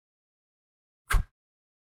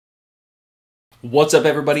What's up,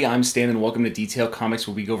 everybody? I'm Stan, and welcome to Detail Comics,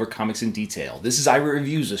 where we go over comics in detail. This is iRate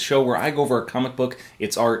Reviews, a show where I go over a comic book,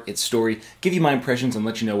 its art, its story, give you my impressions, and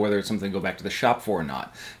let you know whether it's something to go back to the shop for or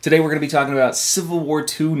not. Today we're going to be talking about Civil War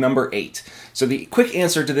II number 8. So the quick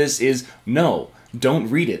answer to this is no, don't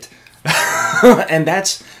read it. And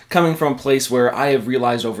that's coming from a place where I have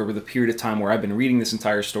realized over the period of time where I've been reading this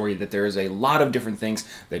entire story that there is a lot of different things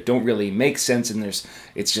that don't really make sense, and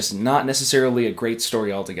it's just not necessarily a great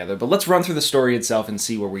story altogether. But let's run through the story itself and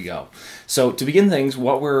see where we go. So to begin things,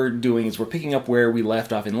 what we're doing is we're picking up where we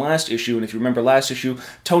left off in last issue, and if you remember last issue,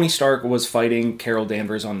 Tony Stark was fighting Carol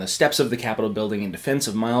Danvers on the steps of the Capitol building in defense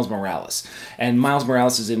of Miles Morales. And Miles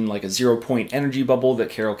Morales is in like a 0-point energy bubble that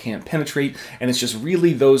Carol can't penetrate, and it's just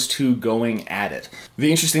really those two going at it.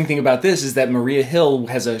 The interesting thing about this is that Maria Hill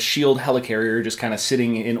has a shield helicarrier just kind of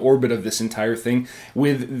sitting in orbit of this entire thing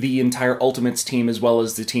with the entire Ultimates team as well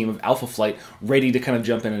as the team of Alpha Flight ready to kind of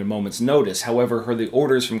jump in at a moment's notice. However, the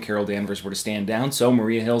orders from Carol Danvers were to stand down, so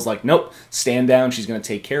Maria Hill's like, nope, stand down, she's going to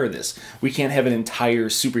take care of this. We can't have an entire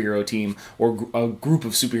superhero team or a group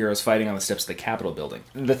of superheroes fighting on the steps of the Capitol building.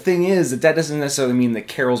 The thing is that doesn't necessarily mean that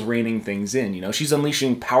Carol's reining things in. You know, she's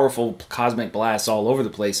unleashing powerful cosmic blasts all over the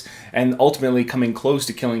place and ultimately coming close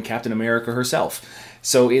to killing Captain America herself.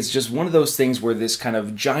 So it's just one of those things where this kind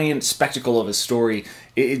of giant spectacle of a story,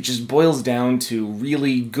 it just boils down to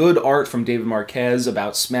really good art from David Marquez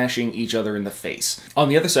about smashing each other in the face. On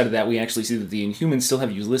the other side of that, we actually see that the Inhumans still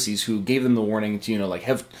have Ulysses, who gave them the warning to,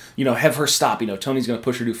 have her stop. Tony's going to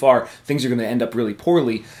push her too far. Things are going to end up really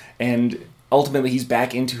poorly, and ultimately, he's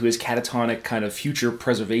back into his catatonic kind of future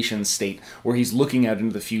preservation state where he's looking out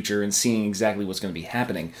into the future and seeing exactly what's going to be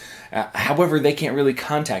happening. However, they can't really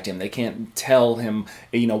contact him. They can't tell him,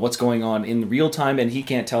 what's going on in real time, and he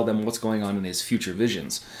can't tell them what's going on in his future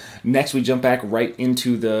visions. Next, we jump back right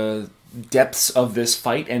into the depths of this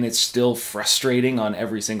fight, and it's still frustrating on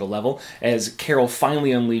every single level as Carol finally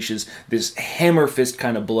unleashes this hammer fist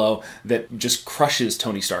kind of blow that just crushes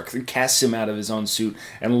Tony Stark, casts him out of his own suit,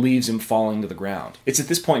 and leaves him falling to the ground. It's at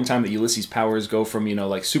this point in time that Ulysses' powers go from,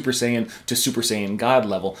 Super Saiyan to Super Saiyan God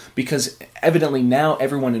level, because evidently now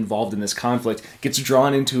everyone involved in this conflict gets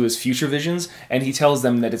drawn into his future visions, and he tells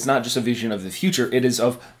them that it's not just a vision of the future, it is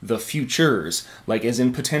of the futures, like as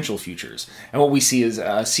in potential futures. And what we see is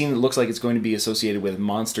a scene that looks like it's going to be associated with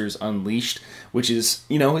Monsters Unleashed, which is,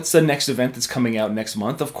 it's the next event that's coming out next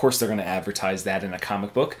month. Of course they're going to advertise that in a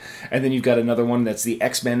comic book. And then you've got another one that's the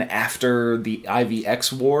X-Men after the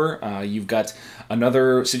IVX war. You've got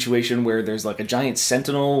another situation where there's like a giant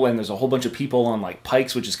sentinel and there's a whole bunch of people on like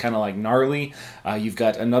pikes, which is kind of like gnarly. You've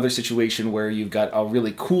got another situation where you've got a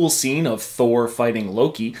really cool scene of Thor fighting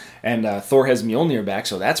Loki, and Thor has Mjolnir back,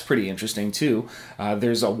 so that's pretty interesting too.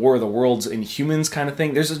 There's a War of the Worlds Inhumans kind of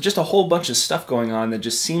thing. There's just a whole bunch of stuff going on that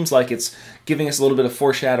just seems like it's giving us a little bit of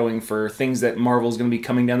foreshadowing for things that Marvel's going to be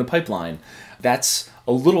coming down the pipeline. That's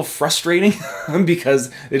a little frustrating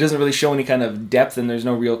because it doesn't really show any kind of depth, and there's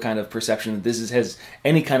no real kind of perception that this has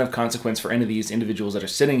any kind of consequence for any of these individuals that are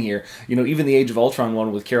sitting here. Even the Age of Ultron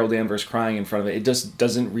one with Carol Danvers crying in front of it just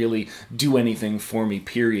doesn't really do anything for me,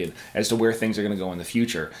 period, as to where things are going to go in the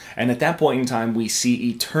future. And at that point in time, we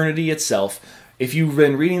see eternity itself. If you've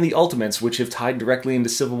been reading the Ultimates, which have tied directly into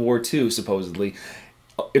Civil War II, supposedly,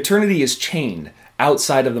 Eternity is chained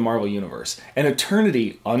outside of the Marvel Universe. And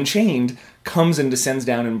Eternity, unchained, comes and descends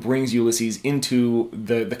down and brings Ulysses into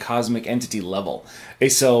the cosmic entity level.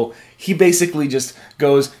 So he basically just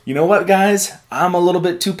goes, you know what, guys? I'm a little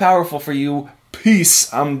bit too powerful for you.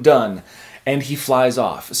 Peace, I'm done. And he flies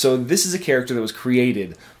off. So this is a character that was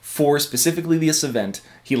created for specifically this event.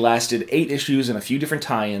 He lasted 8 issues and a few different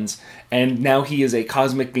tie-ins, and now he is a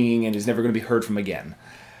cosmic being and is never going to be heard from again.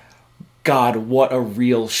 God, what a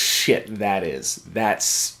real shit that is.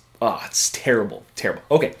 It's terrible, terrible.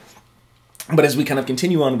 Okay. But as we kind of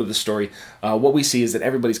continue on with the story, what we see is that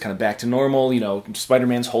everybody's kind of back to normal.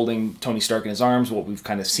 Spider-Man's holding Tony Stark in his arms, what we've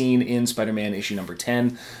kind of seen in Spider-Man issue number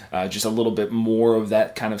 10. Just a little bit more of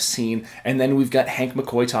that kind of scene. And then we've got Hank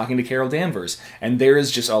McCoy talking to Carol Danvers. And there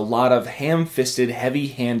is just a lot of ham-fisted,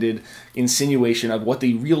 heavy-handed insinuation of what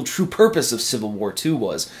the real true purpose of Civil War II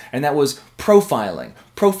was. And that was profiling.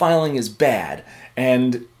 Profiling is bad.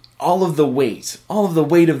 And all of the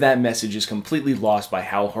weight of that message is completely lost by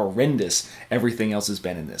how horrendous everything else has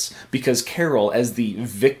been in this. Because Carol, as the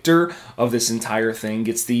victor of this entire thing,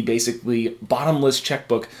 gets the basically bottomless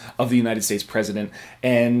checkbook of the United States president,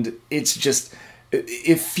 and it's just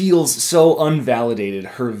it feels so unvalidated,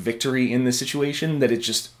 her victory in this situation, that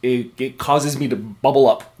it causes me to bubble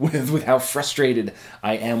up with how frustrated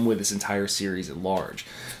I am with this entire series at large.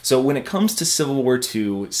 So when it comes to Civil War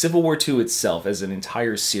II itself as an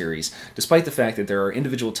entire series, despite the fact that there are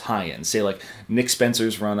individual tie-ins, say like Nick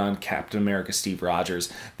Spencer's run on Captain America Steve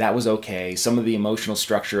Rogers, that was okay. Some of the emotional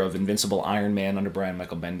structure of Invincible Iron Man under Brian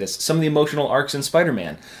Michael Bendis, some of the emotional arcs in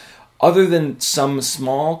Spider-Man. Other than some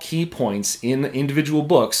small key points in individual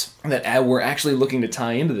books that we're actually looking to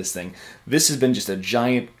tie into this thing, this has been just a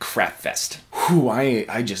giant crap fest. Whew,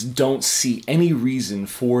 I just don't see any reason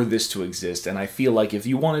for this to exist, and I feel like if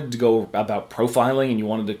you wanted to go about profiling and you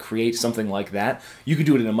wanted to create something like that, you could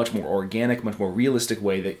do it in a much more organic, much more realistic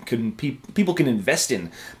way that people can invest in.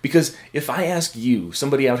 Because if I ask you,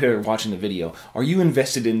 somebody out here watching the video, are you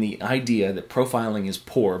invested in the idea that profiling is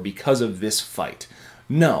poor because of this fight?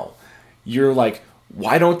 No. You're like,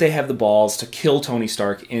 why don't they have the balls to kill Tony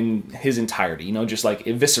Stark in his entirety? You know, just like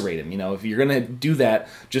eviscerate him. You know, if you're going to do that,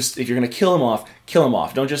 if you're going to kill him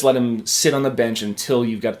off. Don't just let him sit on the bench until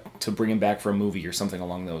you've got to bring him back for a movie or something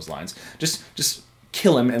along those lines. Just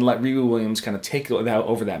kill him and let Riri Williams kind of take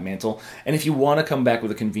over that mantle. And if you want to come back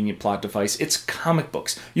with a convenient plot device, it's comic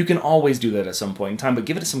books. You can always do that at some point in time, but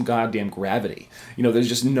give it some goddamn gravity. You know, there's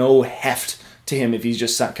just no heft to him if he's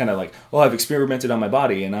just kind of like, oh, I've experimented on my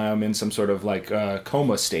body and I'm in some sort of like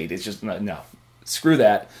coma state. It's just, no, screw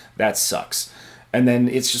that. That sucks. And then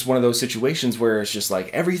it's just one of those situations where it's just like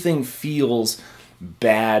everything feels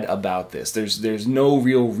bad about this. There's no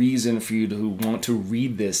real reason for you to want to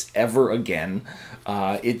read this ever again.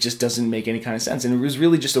 It just doesn't make any kind of sense. And it was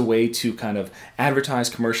really just a way to kind of advertise,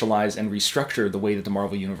 commercialize, and restructure the way that the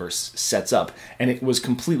Marvel Universe sets up. And it was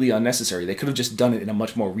completely unnecessary. They could have just done it in a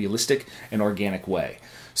much more realistic and organic way.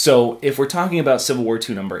 So if we're talking about Civil War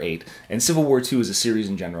II number 8, and Civil War II as a series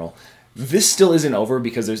in general, this still isn't over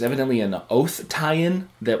because there's evidently an Oath tie-in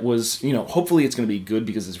that was, you know, hopefully it's going to be good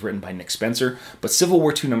because it's written by Nick Spencer, but Civil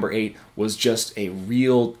War II number 8 was just a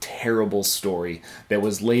real terrible story that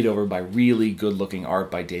was laid over by really good-looking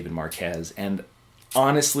art by David Marquez, and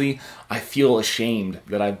honestly, I feel ashamed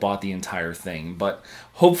that I bought the entire thing, but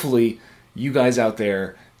hopefully you guys out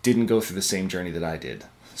there didn't go through the same journey that I did.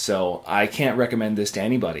 So I can't recommend this to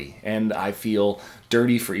anybody, and I feel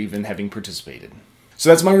dirty for even having participated. So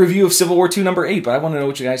that's my review of Civil War II number 8, but I want to know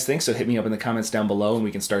what you guys think, so hit me up in the comments down below and we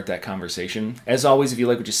can start that conversation. As always, if you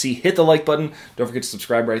like what you see, hit the like button. Don't forget to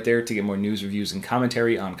subscribe right there to get more news, reviews, and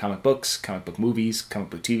commentary on comic books, comic book movies, comic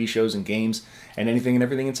book TV shows and games, and anything and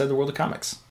everything inside the world of comics.